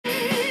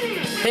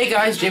Hey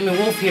guys, Jamie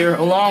Wolf here,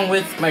 along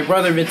with my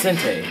brother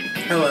Vicente.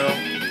 Hello.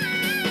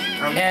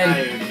 I'm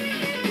tired.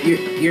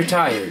 You're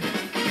tired.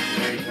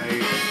 Very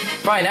tired.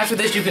 Fine, after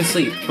this you can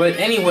sleep. But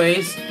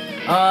anyways,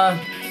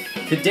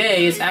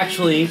 today is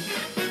actually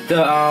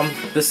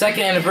the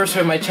second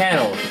anniversary of my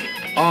channel.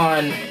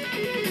 On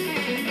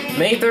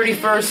May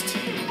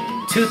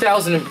 31st,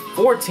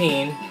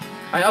 2014,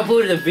 I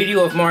uploaded a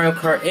video of Mario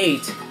Kart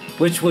 8,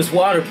 which was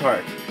Water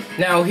Park.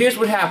 Now, here's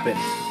what happened.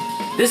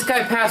 This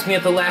guy passed me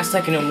at the last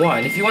second and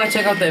won. If you want to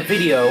check out that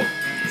video...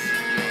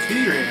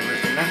 2-year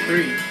anniversary, not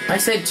 3. I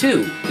said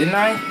 2, didn't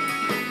I?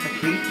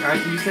 I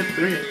think you said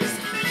 3.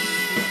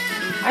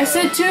 I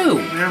said 2!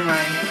 Never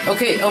mind.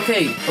 Okay,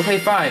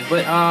 fine.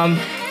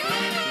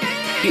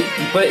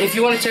 But if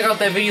you want to check out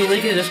that video,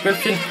 link in the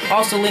description.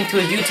 Also link to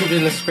his YouTube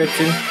in the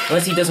description,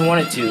 unless he doesn't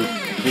want it to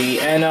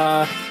be. And,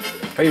 are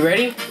you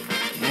ready?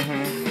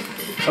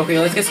 Mm-hmm. Okay,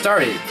 let's get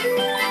started.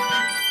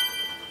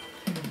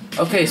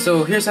 Okay,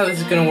 so here's how this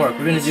is gonna work.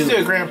 We're gonna do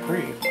a Grand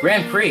Prix.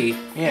 Grand Prix?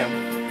 Yeah,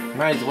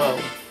 might as well.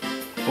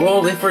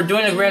 Well, if we're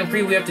doing a Grand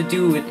Prix, we have to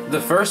do the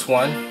first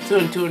one. 2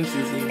 and 2 and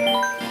CC.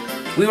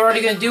 We were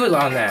already gonna do it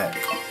on that.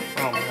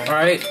 Oh man.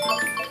 Alright?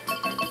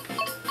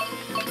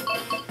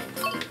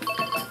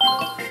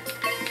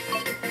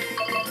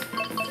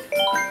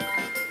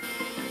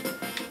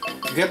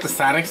 You got the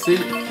Sonic suit?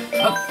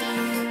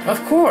 Of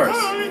course.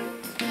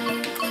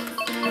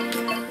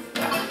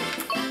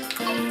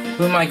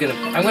 Who am I gonna...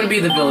 I'm gonna be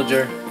the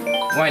villager.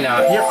 Why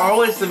not? You're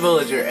always the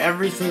villager,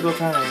 every single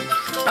time.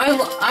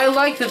 I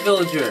like the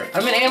villager.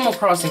 I'm an Animal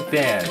Crossing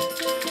fan.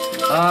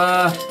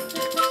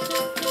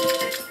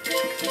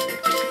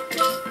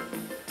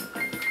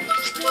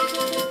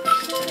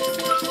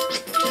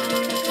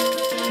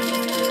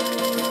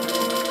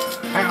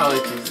 I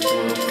always use this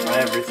wheel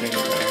every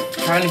single time.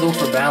 Trying to go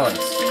for balance.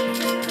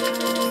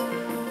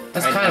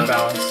 That's kind of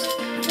balance.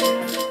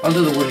 I'll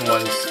do the wooden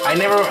ones. I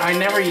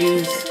never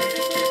use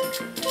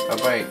a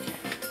bike.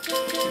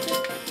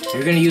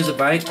 You're gonna use a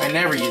bike? I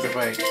never use a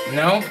bike.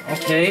 No?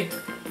 Okay.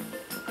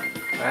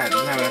 That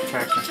doesn't have enough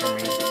traction for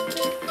me.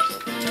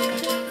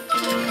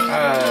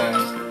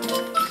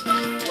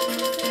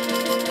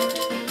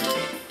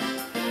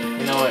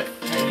 You know what?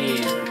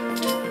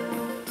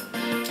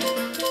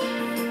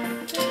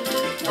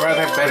 I'd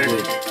rather have better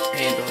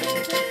handling.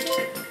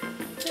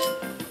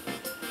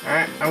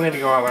 Alright, I'm gonna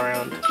go all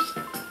around.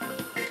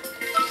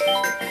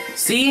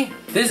 See?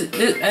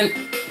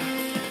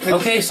 And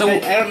okay, so... I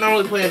don't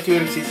normally play on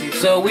 200cc.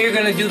 So we're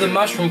gonna do the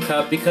Mushroom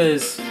Cup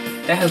because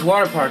that has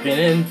Water Park in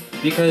it, and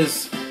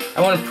because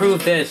I want to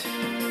prove that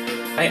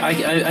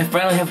I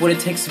finally have what it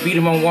takes to beat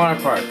him on Water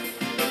Park.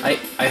 I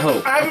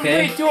hope, I haven't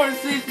okay? played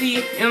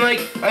 200cc in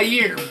like a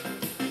year.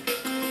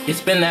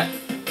 It's been that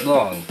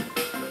long.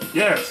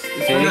 Yes,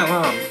 it's been that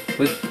long.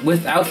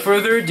 Without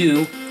further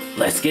ado,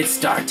 let's get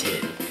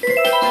started.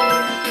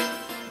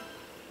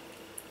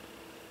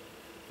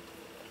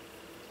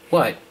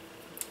 What?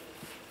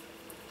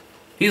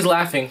 He's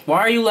laughing. Why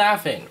are you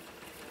laughing?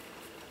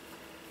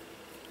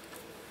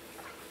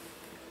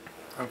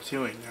 I'm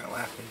chewing, not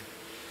laughing.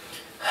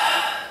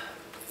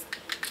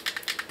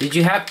 Did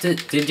you have to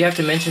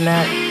mention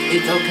that?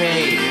 It's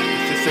okay.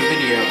 It's just a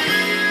video.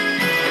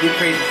 I do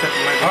crazy stuff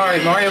in my video.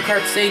 Alright, Mario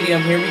Kart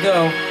Stadium, here we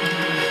go.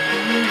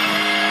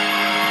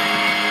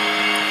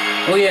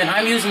 Oh yeah, and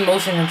I'm using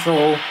motion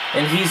control,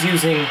 and he's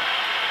using...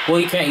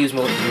 Well, you can't use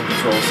motion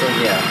control, so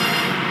yeah.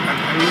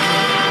 I'm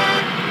using...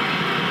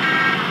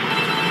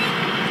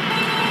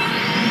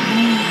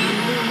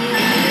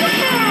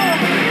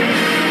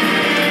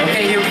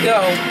 Okay, here we go.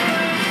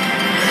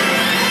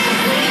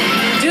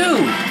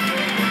 Dude!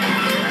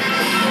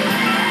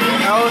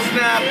 Oh,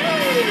 snap!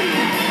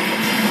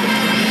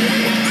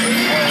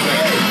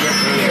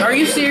 Are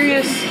you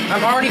serious?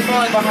 I'm already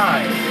falling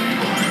behind.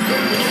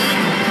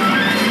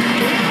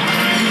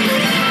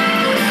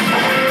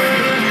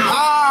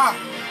 Ah!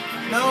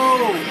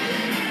 No!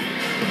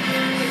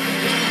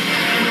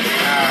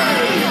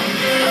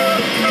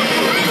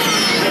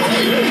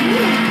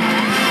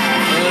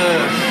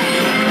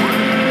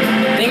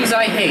 Things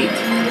I hate.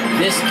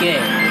 This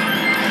game.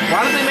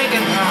 Why did they make a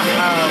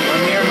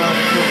mirror mode?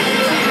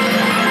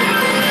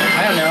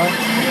 I don't know.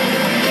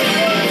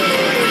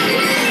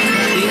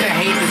 Things I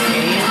hate this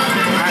game?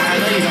 I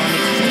know you don't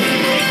hate this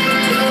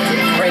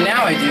game. Right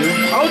now I do.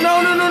 Oh, no!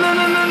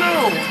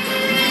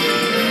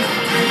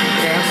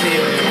 Okay, I'll see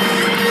you.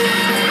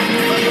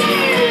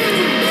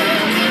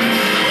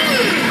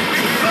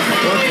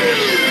 Okay.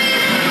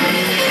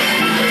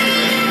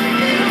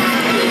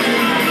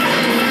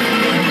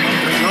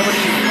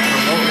 Nobody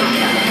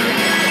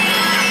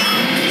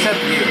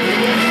except you.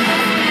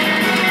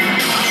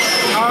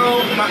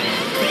 Oh my...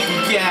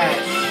 Yes.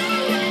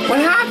 What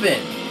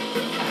happened?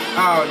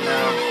 Oh no.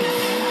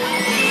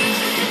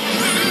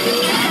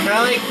 Can I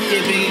like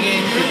get big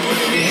again? 'Cause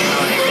it's getting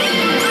annoying.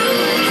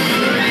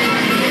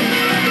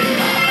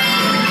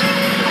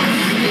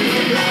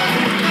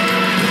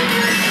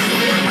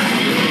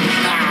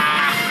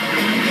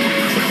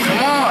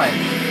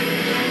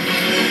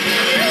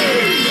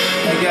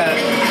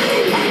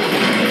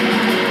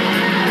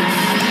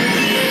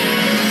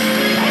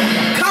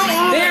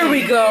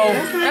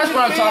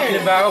 what I'm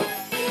talking about.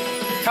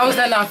 How is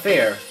that not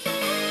fair?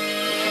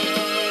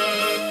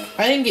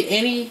 I didn't get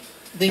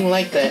anything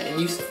like that,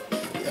 and you. So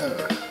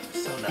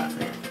not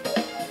fair.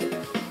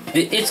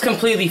 It's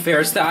completely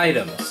fair. It's the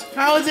items.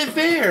 How is it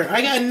fair?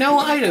 I got no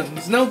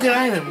items, no good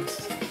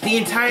items, the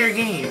entire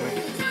game.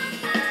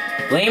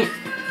 Blame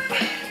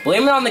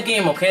it on the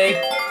game,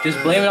 okay? Just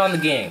blame it on the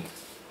game.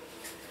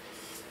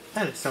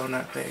 That is so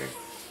not fair.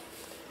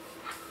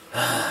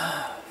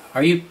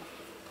 Are you?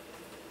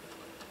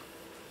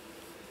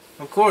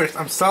 Of course,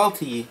 I'm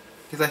salty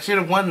because I should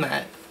have won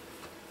that.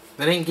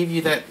 They didn't give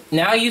you that.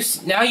 Now you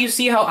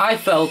see how I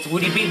felt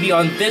when you beat me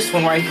on this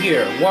one right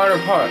here, Water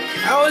Park.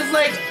 I was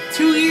like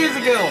 2 years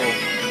ago.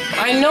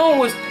 I know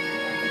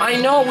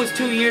it was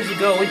 2 years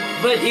ago,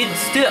 but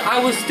I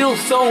was still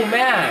so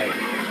mad.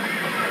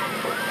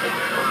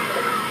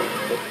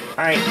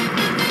 Alright.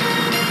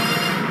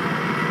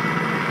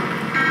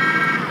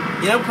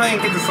 You know, playing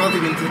against the salty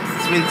when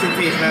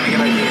Sensei is not a good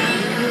idea.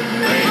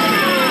 Right?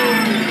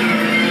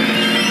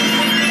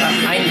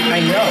 I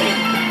know,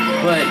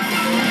 but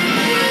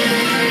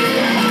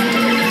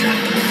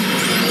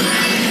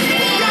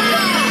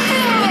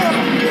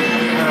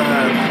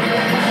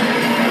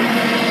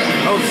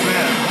oh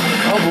snap!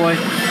 oh boy!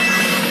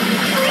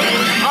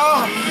 Oh,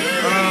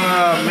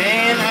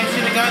 man! I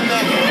should have gotten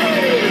that.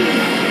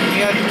 You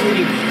gotta be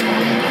kidding me!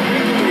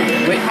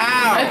 Wait,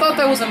 how? I thought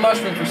that was a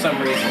mushroom for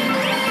some reason.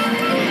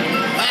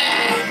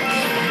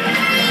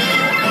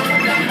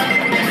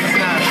 It's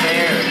not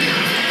fair.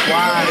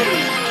 Why?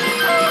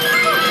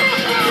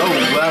 Oh,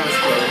 that was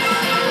close.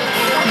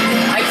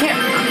 I can't.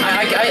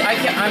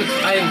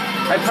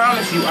 I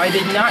promise you, I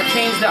did not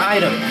change the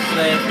items.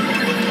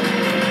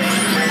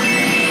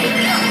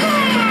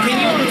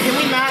 Can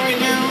we not right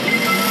now?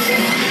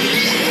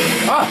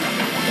 Oh.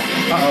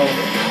 Uh-oh.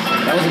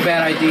 That was a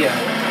bad idea.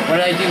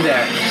 Why did I do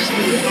that?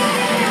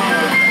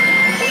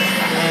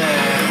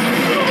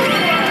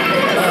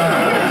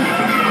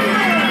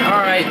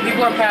 Alright,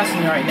 people are passing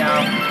me right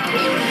now.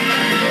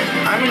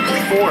 I'm in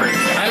 4th.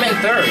 I'm in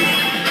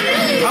 3rd.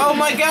 Oh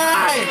my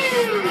gosh!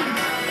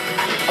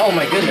 Oh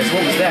my goodness,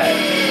 what was that?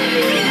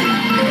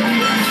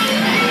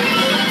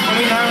 Can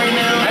we not right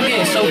now? I'm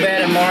getting so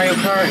bad at Mario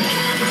Kart.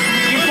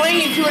 You're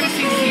playing in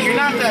 260, you're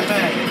not that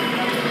bad.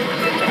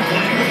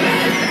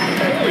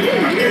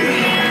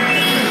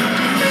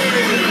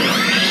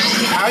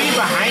 How are you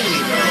behind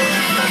me though?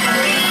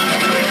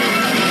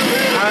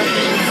 How is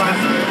this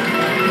possible?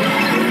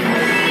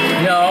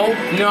 No,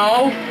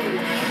 no.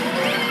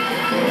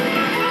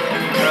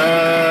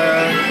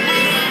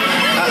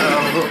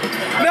 Uh-oh.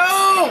 No!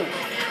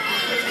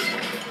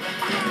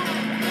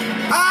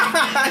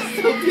 Ah, I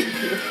still beat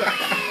you.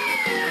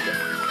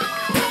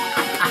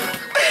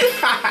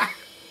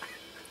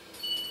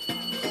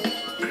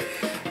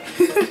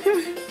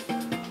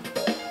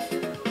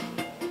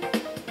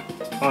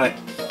 What?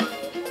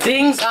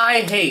 Things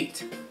I hate.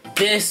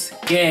 This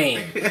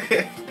game.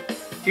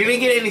 You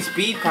didn't get any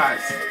speed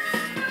pots.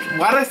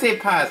 Why did I say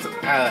pots?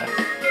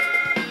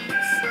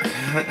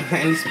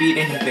 Any speed,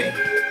 anything.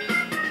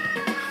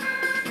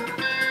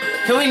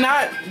 Can we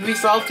not be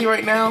salty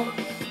right now?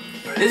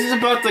 This is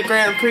about the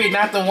Grand Prix,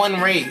 not the one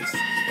race.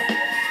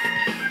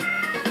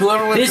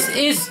 Whoever wins. This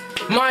is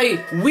my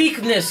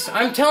weakness.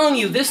 I'm telling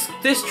you, this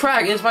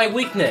track is my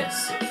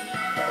weakness.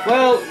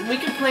 Well, we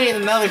can play it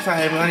another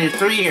time on your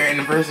 3-year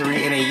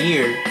anniversary in a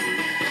year.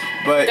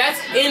 But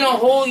that's in a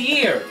whole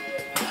year.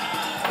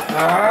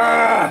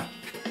 Ah!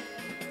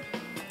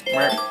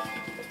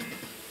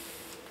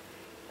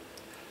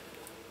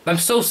 I'm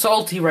so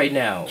salty right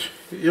now.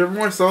 You're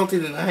more salty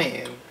than I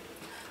am.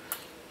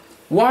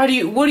 Why do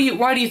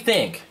you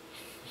think?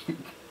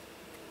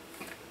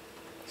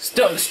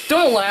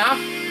 Don't laugh.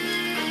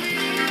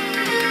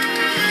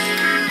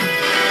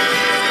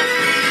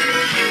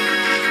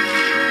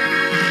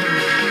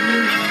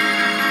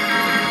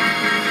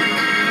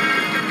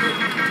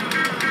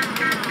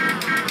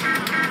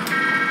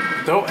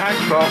 Don't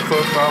act all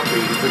so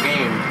salty. It's a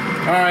game.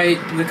 Alright,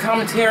 the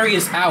commentary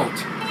is out.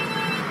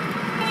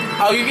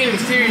 Oh, you're getting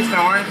serious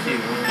now, aren't you?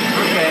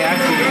 Okay, I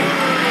see.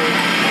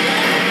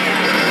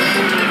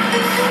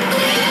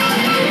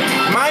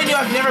 Mind you,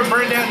 I've never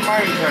burned down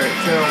Mario Kart,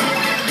 so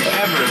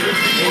ever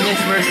in this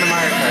version of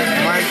Mario Kart.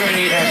 Mario Kart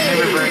 8 I've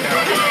never burned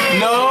down.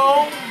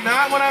 No,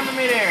 not when I'm in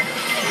midair.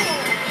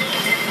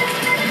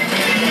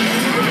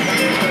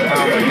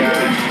 Oh my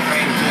gosh, I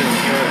am just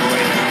terrible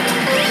right now.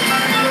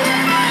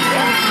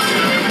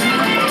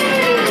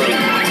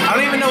 I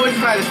don't even know which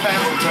side is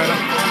fastest,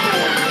 right?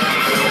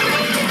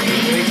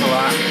 It takes a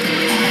lot.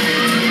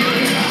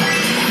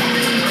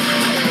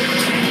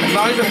 As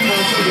long as I'm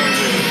close to it.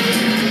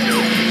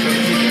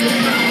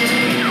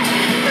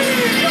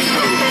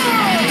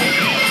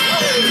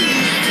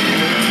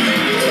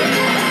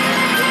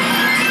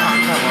 Oh,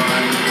 come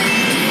on.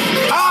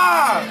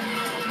 Ah!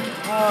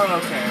 Oh,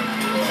 okay.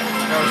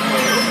 That was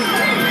close.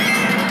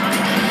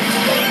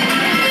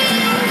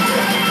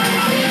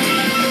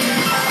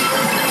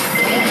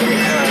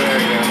 There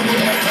we go.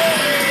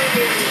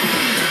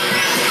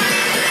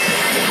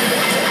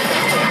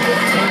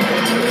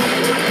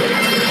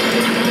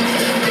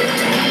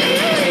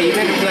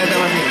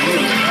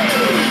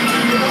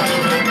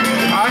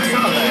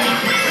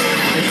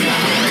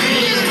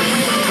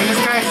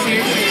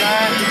 seriously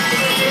not?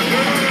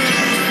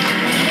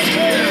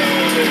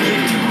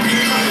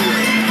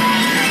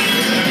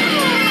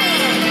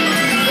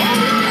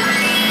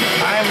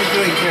 I am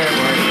doing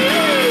terrible.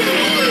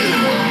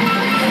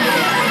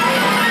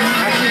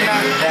 Actually,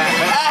 not that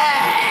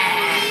bad.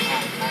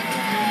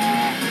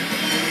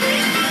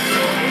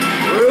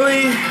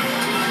 Really?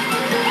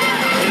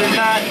 It is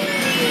not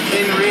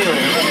been real.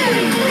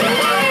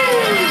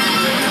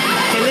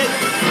 Can it?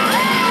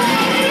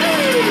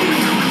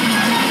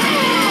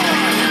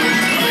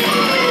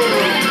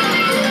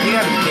 You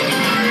gotta be kidding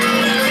me.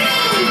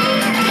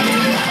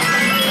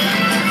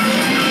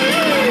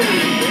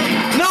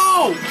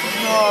 No!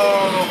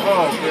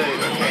 Oh, good.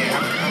 Okay,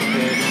 I'm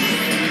good.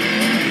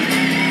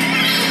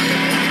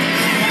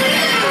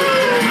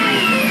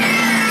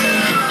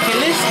 Can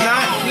this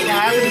not keep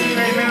happening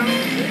right now?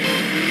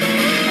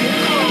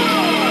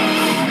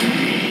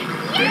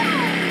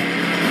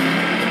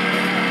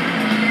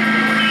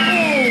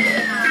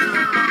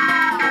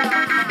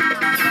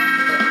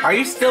 Are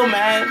you still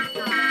mad?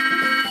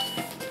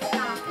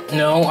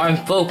 No, I'm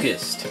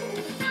focused.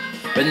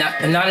 But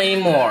not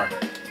anymore.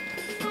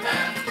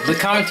 The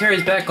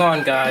commentary's back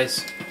on,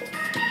 guys.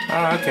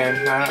 Oh,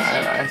 okay.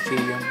 I see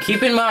you.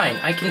 Keep in mind,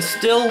 I can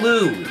still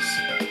lose.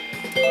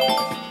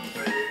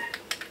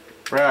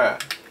 Bruh.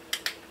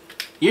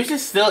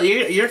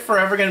 You're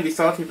forever gonna be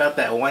salty about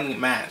that one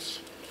match.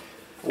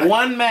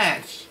 One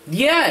match.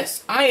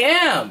 Yes, I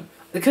am.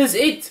 Because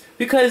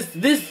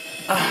this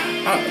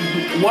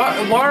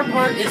Water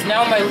Park is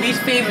now my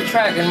least favorite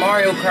track in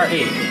Mario Kart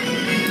 8.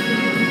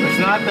 It's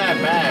not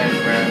that bad,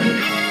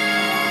 bruh.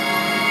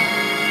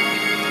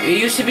 It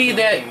used to be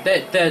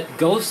that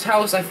ghost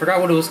house. I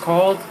forgot what it was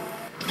called.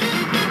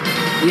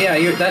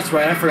 Yeah, that's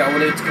right. I forgot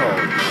what it's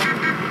called.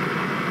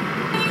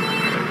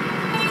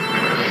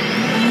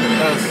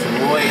 That was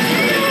way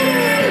too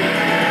late.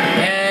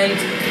 And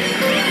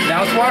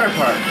now it's Water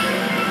Park.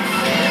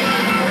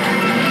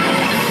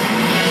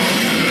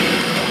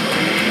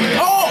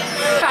 Oh!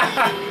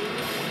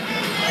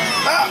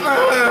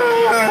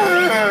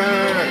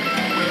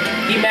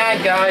 Be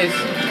mad, guys.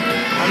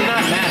 I'm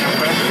not mad. I'm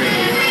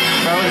frustrated.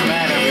 If I was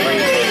mad, I'm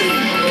frustrated.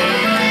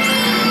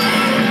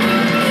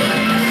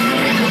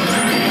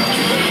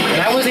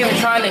 And I wasn't even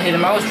trying to hit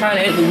him. I was trying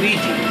to hit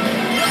Luigi.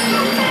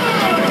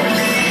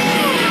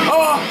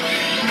 Oh!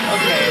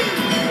 Okay.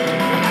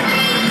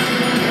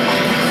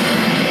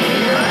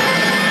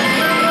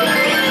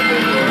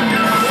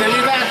 Send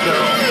me back,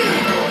 though.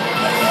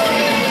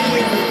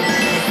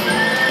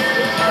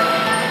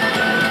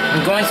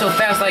 I'm going so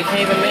fast I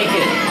can't even make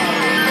it.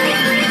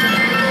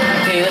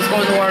 Okay, let's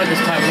go in the water this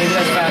time. Maybe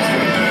that's faster.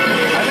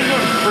 I've been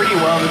doing pretty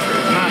well this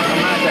year.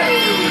 I'm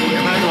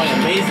not doing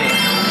amazing.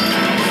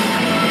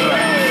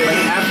 But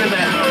like after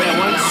that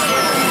one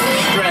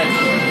stretch,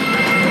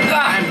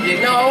 I'm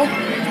getting. No.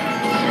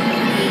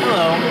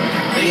 Hello.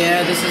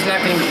 Yeah, this is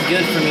not going to be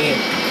good for me.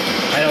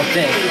 I don't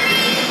think.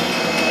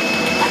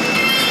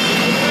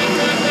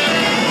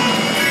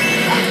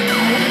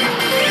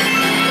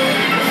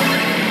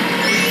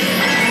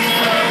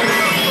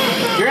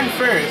 You're in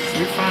first.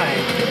 You're fine.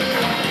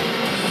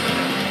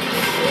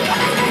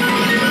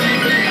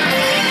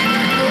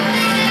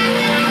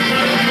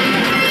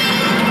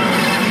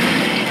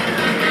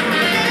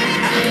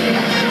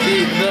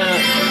 See,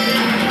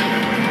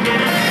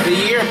 the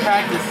year of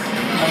practice,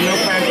 of no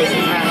practice, is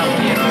not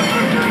helping me at all.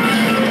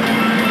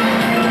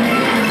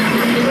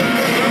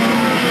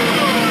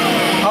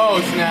 Oh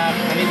snap! I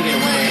need to get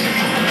away.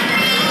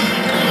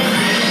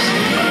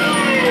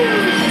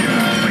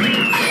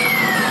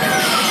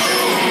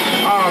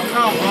 Oh,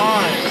 come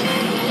on.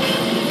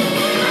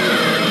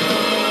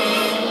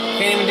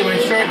 Can't even do my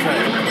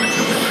shortcut.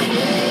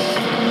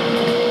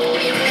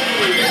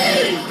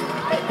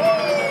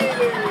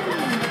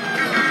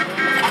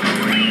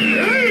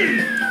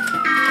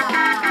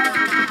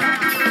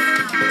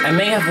 I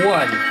may have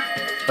won,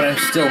 but I'm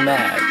still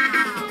mad.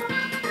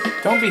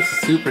 Don't be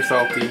super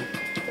salty.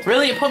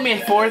 Really? It put me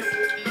in fourth?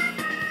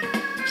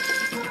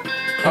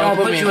 No, I'll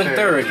put you in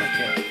third.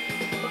 Okay.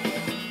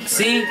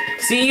 See,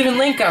 even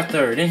Link got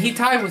third, and he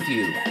tied with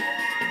you.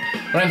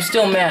 But I'm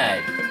still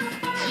mad.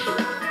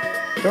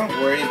 Don't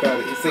worry about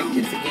it. It's a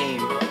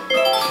game.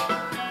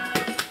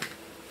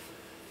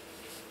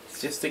 It's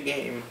just a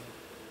game.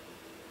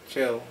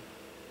 Chill.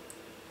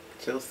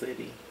 Chill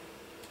City.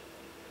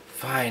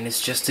 Fine,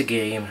 it's just a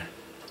game.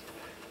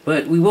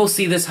 But we will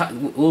see this.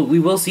 We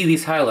will see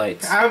these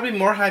highlights. I would be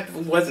more hyped if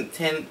it wasn't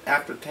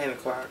after 10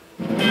 o'clock.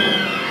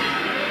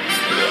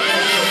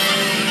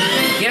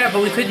 Yeah,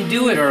 but we couldn't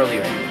do it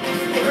earlier.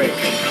 Right.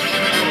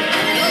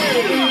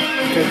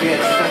 Because we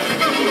had stuff to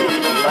do.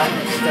 A lot of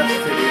stuff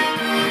to do.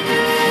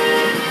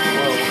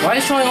 Whoa. Why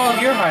is showing all of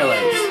your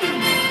highlights?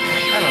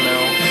 I don't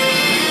know.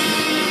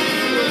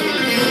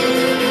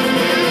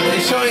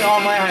 It's showing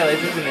all my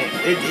highlights, isn't it?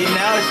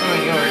 Now it's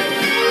showing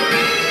yours.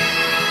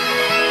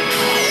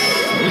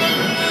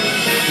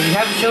 Did you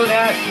have to show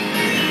that?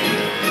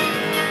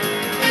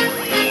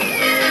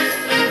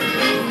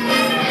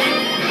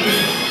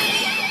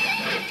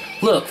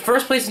 Look,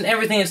 first place in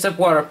everything except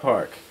Water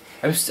Park.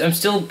 I'm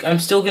still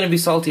gonna be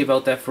salty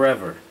about that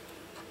forever.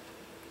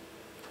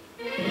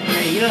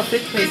 Hey, you know,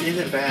 5th place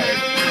isn't bad.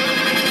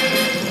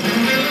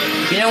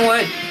 You know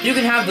what? You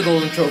can have the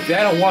golden trophy.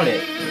 I don't want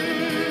it.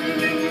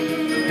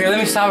 Here, let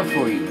me stop it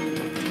for you.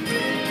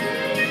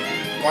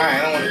 Why?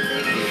 I don't want to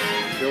take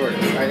it. Yours.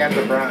 I got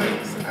the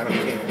bronze. I don't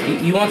care.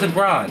 You want the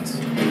bronze?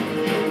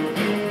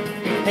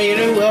 Hey, you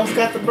know who else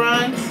got the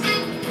bronze?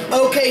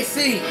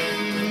 OKC.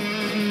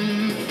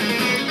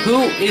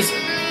 Who is?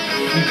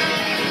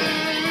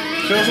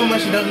 Show us how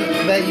much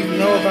that you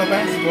know about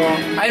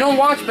basketball. I don't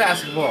watch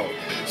basketball.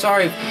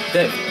 Sorry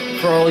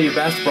for all you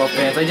basketball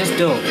fans. I just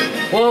don't.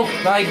 Well,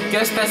 I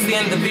guess that's the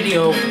end of the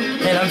video,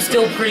 and I'm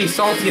still pretty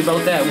salty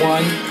about that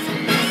one.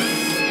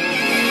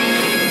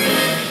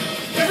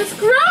 It's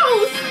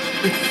gross!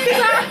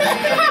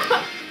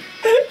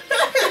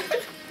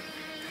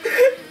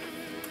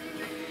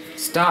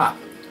 Stop,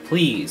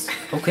 please.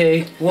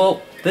 Okay,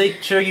 well,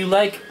 make sure you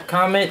like,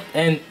 comment,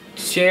 and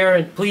share,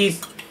 and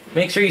please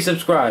make sure you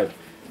subscribe.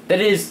 That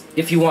is,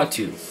 if you want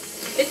to.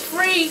 It's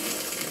free!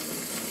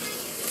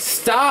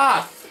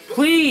 Stop!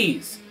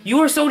 Please! You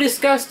are so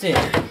disgusting!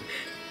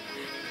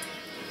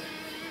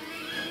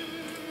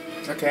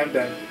 Okay, I'm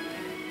done.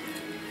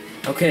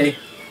 Okay,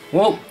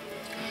 well,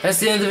 that's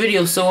the end of the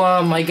video, so,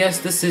 I guess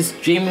this is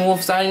Jamie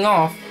Wolf signing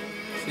off.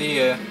 See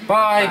ya.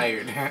 Bye!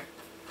 Tired.